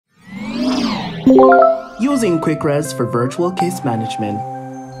Using QuickRes for virtual case management.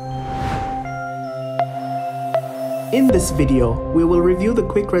 In this video, we will review the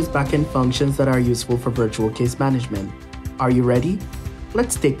QuickRes backend functions that are useful for virtual case management. Are you ready?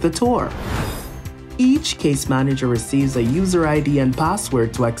 Let's take the tour. Each case manager receives a user ID and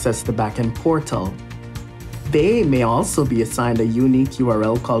password to access the backend portal. They may also be assigned a unique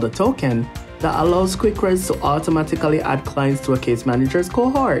URL called a token that allows QuickRes to automatically add clients to a case manager's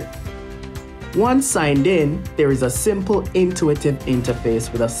cohort. Once signed in, there is a simple, intuitive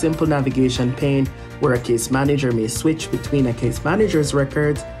interface with a simple navigation pane where a case manager may switch between a case manager's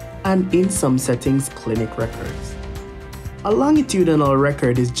records and, in some settings, clinic records. A longitudinal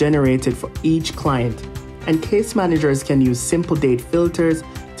record is generated for each client, and case managers can use simple date filters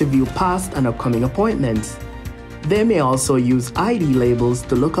to view past and upcoming appointments. They may also use ID labels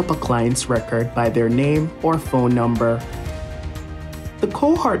to look up a client's record by their name or phone number. The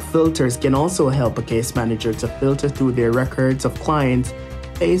cohort filters can also help a case manager to filter through their records of clients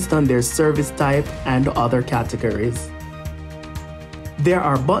based on their service type and other categories. There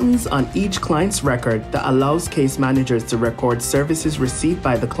are buttons on each client's record that allows case managers to record services received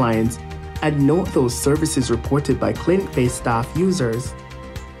by the clients and note those services reported by clinic-based staff users.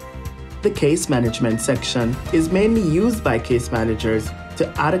 The case management section is mainly used by case managers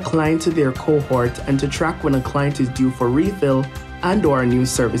to add a client to their cohort and to track when a client is due for refill and/or a new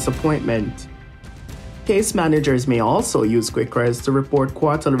service appointment. Case managers may also use QuickRes to report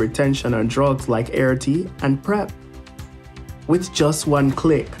quarterly retention on drugs like ART and PrEP. With just one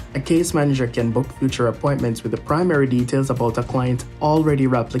click, a case manager can book future appointments with the primary details about a client already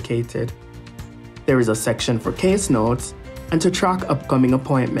replicated. There is a section for case notes and to track upcoming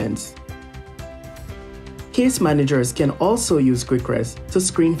appointments. Case managers can also use QuickRes to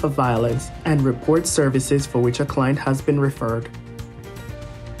screen for violence and report services for which a client has been referred.